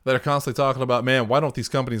people that are constantly talking about, man, why don't these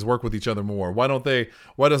companies work with each other more? Why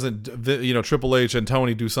doesn't Triple H and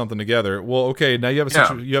Tony do something together? Well, okay, now you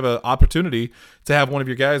have you have an opportunity to have one of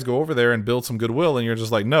your guys go over there and build some goodwill, and you're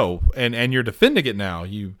just like, no. And you're defending it now.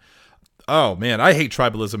 Oh, man, I hate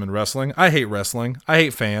tribalism in wrestling. I hate wrestling. I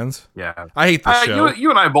hate fans. Yeah. I hate this show. You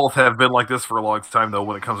and I both have been like this for a long time, though,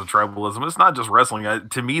 when it comes to tribalism. It's not just wrestling.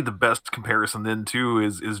 To me, the best comparison then, too,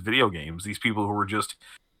 is video games. These people who were just,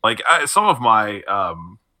 like, some of my,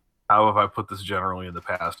 how have I put this generally in the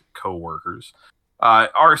past, coworkers,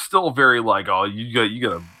 are still very like, oh, you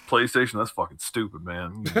got a PlayStation? That's fucking stupid,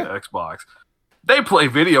 man. You got an Xbox. They play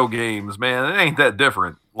video games, man. It ain't that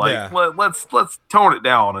different. Like, Yeah. let's tone it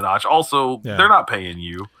down a notch. Also, Yeah. they're not paying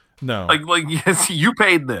you. No. Like yes, you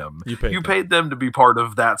paid them. You paid them to be part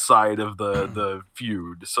of that side of the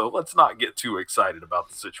feud. So let's not get too excited about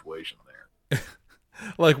the situation there.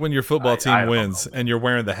 Like when your football I team don't wins know. and you're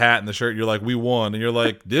wearing the hat and the shirt, you're like, we won, and you're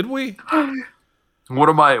like, did we? One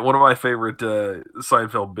of my favorite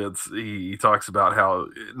Seinfeld bits. He talks about how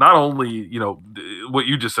not only what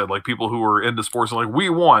you just said, like people who are into sports are like, we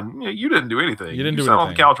won. You didn't do anything. You didn't do sat on the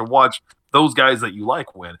anything. couch and watched those guys that you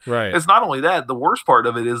like win. Right. It's not only that. The worst part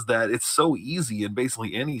of it is that it's so easy in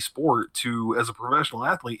basically any sport to, as a professional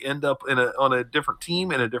athlete, end up on a different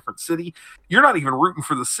team in a different city. You're not even rooting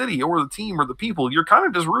for the city or the team or the people. You're kind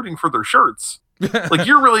of just rooting for their shirts. Like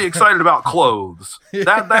you're really excited about clothes.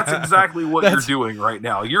 That's exactly what you're doing right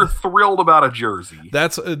now. You're thrilled about a jersey.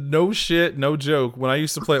 That's no shit, no joke. When I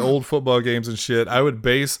used to play old football games and shit, I would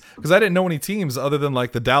base, because I didn't know any teams other than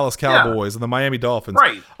like the Dallas Cowboys and the Miami Dolphins.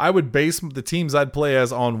 Right. I would base the teams I'd play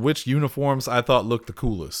as on which uniforms I thought looked the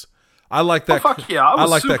coolest. I like that. Oh, fuck yeah! I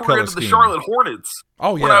was like super that color into the scheme. Charlotte Hornets.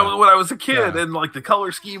 Oh yeah. When I was a kid, Yeah. and like the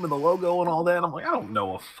color scheme and the logo and all that, I'm like, I don't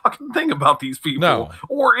know a fucking thing about these people, No.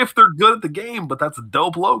 or if they're good at the game. But that's a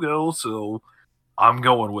dope logo, so I'm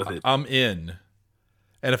going with it. I'm in.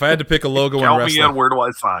 And if I had to pick a logo in Count me wrestling, in. Where do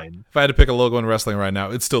I sign? if I had to pick a logo in wrestling right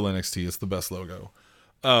now, it's still NXT. It's the best logo.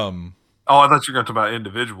 Oh, I thought you were going to talk about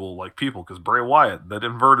individual like people, because Bray Wyatt, that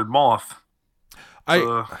inverted moth.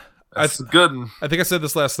 That's good. I think I said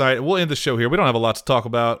this last night. We'll end the show here. We don't have a lot to talk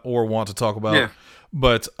about or want to talk about. Yeah.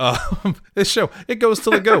 But this show, it goes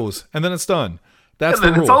till it goes, and then it's done. That's And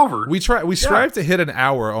then the rule. it's over. We strive to hit an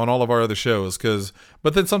hour on all of our other shows,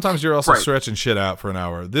 but then sometimes you're also Right. stretching shit out for an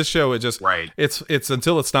hour. This show, it just Right. It's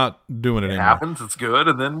until it's not doing it It anymore. happens. It's good,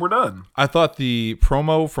 and then we're done. I thought the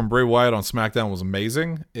promo from Bray Wyatt on SmackDown was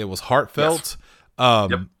amazing. It was heartfelt.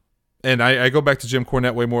 Yep. And I go back to Jim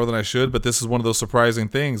Cornette way more than I should, but this is one of those surprising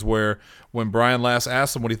things where when Brian Last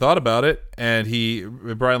asked him what he thought about it, and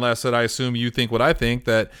Brian Last said, I assume you think what I think,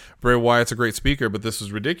 that Bray Wyatt's a great speaker, but this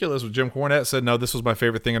is ridiculous. Jim Cornette said, no, this was my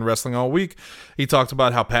favorite thing in wrestling all week. He talked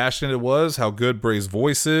about how passionate it was, how good Bray's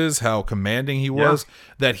voice is, how commanding he was,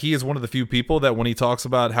 that he is one of the few people that when he talks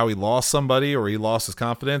about how he lost somebody or he lost his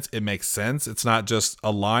confidence, it makes sense. It's not just a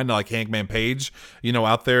line like Hangman Page,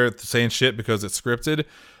 out there saying shit because it's scripted.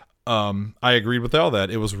 I agreed with all that.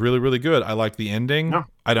 It was really, really good. I liked the ending. Yeah.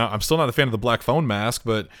 I'm still not a fan of the black phone mask,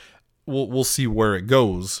 but we'll see where it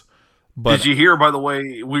goes. But did you hear, by the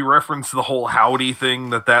way, we referenced the whole howdy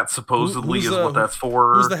thing that supposedly Who's, is what that's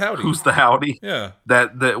for? who's the howdy? Who's the howdy? yeah,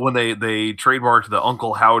 That when they trademarked the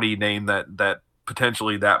Uncle Howdy name, that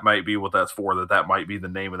potentially that might be what that's for. That might be the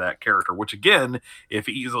name of that character. Which again, if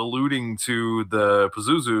he's alluding to the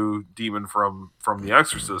Pazuzu demon from The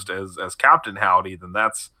Exorcist as Captain Howdy, then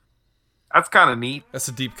that's kind of neat. that's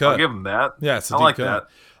a deep I'll cut. give him that. Yeah, it's a I deep like cut.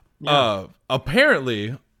 that. Yeah.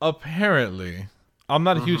 Apparently, I'm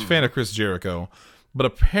not a huge fan of Chris Jericho, but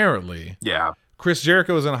apparently Yeah. Chris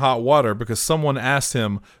Jericho is in hot water because someone asked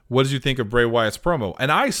him, what did you think of Bray Wyatt's promo?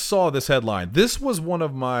 And I saw this headline. This was one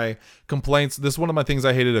of my complaints. This is one of my things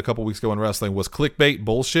I hated a couple weeks ago in wrestling was clickbait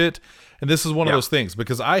bullshit. And this is one of those things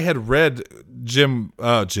because I had read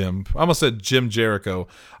I almost said Jim Jericho.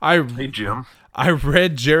 Hey, Jim. I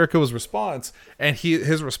read Jericho's response, and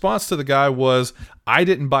his response to the guy was, I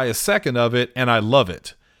didn't buy a second of it, and I love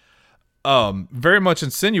it. Very much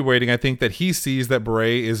insinuating, I think, that he sees that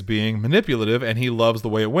Bray is being manipulative, and he loves the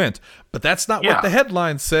way it went. But that's not what the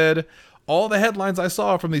headline said. All the headlines I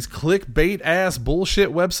saw from these clickbait-ass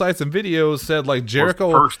bullshit websites and videos said, like,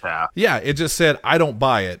 Jericho... First half. Yeah, it just said, I don't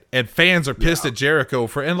buy it. And fans are pissed at Jericho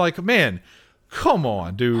and like, man... Come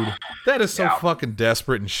on, dude. That is so fucking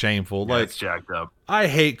desperate and shameful. Yeah, like, it's jacked up. I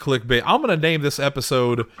hate clickbait. I'm going to name this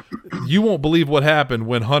episode, You Won't Believe What Happened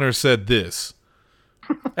When Hunter Said This.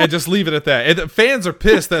 And just leave it at that. And the fans are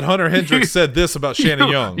pissed that Hunter Hendricks said this about Shannon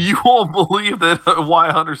Young. You won't believe that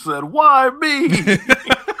why Hunter said, why me?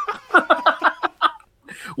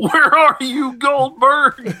 Where are you,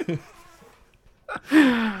 Goldberg? Look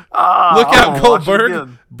out, watch Goldberg. it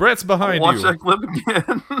again. Brett's behind Watch you. that clip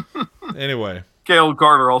again. Anyway. Caleb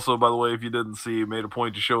Carter also, by the way, if you didn't see, made a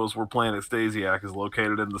point to show us where planet Stasiak is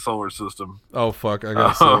located in the solar system. Oh, fuck. I got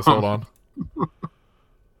to say this. Hold on.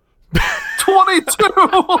 22!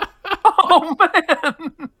 Oh,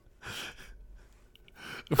 man!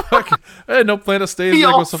 Fuck. I had no plan to stay. He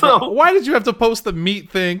Like, also- why did you have to post the meat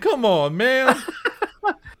thing? Come on, man.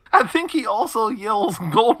 I think he also yells,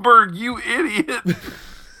 Goldberg, you idiot.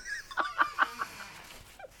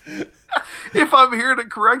 if I'm hearing it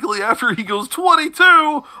correctly, after he goes 22,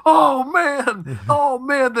 oh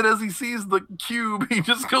man, then as he sees the cube, he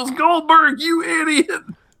just goes, Goldberg, you idiot.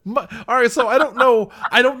 All right, so I don't know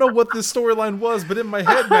what this storyline was, but in my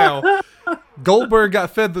head now, Goldberg got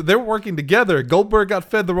fed. They were working together. Goldberg got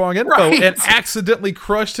fed the wrong info and accidentally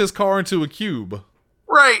crushed his car into a cube.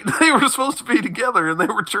 Right, they were supposed to be together, and they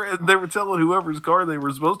were telling whoever's car they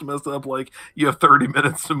were supposed to mess up, like, you have 30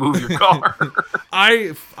 minutes to move your car.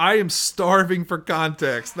 I am starving for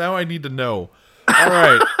context. Now I need to know. All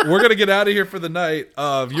right, we're going to get out of here for the night.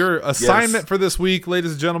 Your assignment for this week,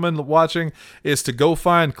 ladies and gentlemen watching, is to go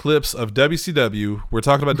find clips of WCW. We're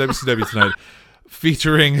talking about WCW tonight,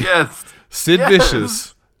 featuring Sid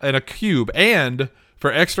Vicious and a cube. And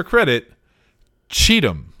for extra credit,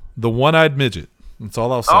 Cheatham, the one-eyed midget. That's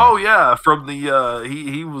all I'll say. Oh, yeah, from the,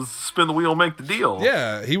 he was Spin the Wheel, Make the Deal.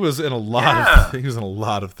 Yeah, he was in a lot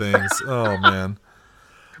of things. Oh, man.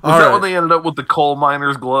 Was that when they ended up with the coal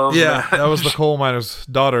miner's glove? Yeah, match? That was the coal miner's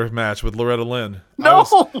daughter match with Loretta Lynn. No!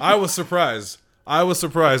 I was surprised. I was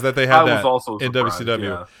surprised that they had that also in WCW.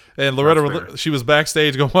 Yeah. And Loretta, she was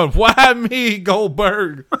backstage going, "Why me,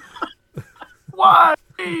 Goldberg? Why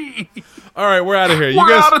me?" All right, we're out of here.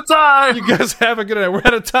 We're out of time. You guys have a good night. We're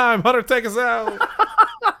out of time. Hunter, take us out.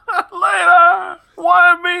 Later.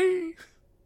 Why me?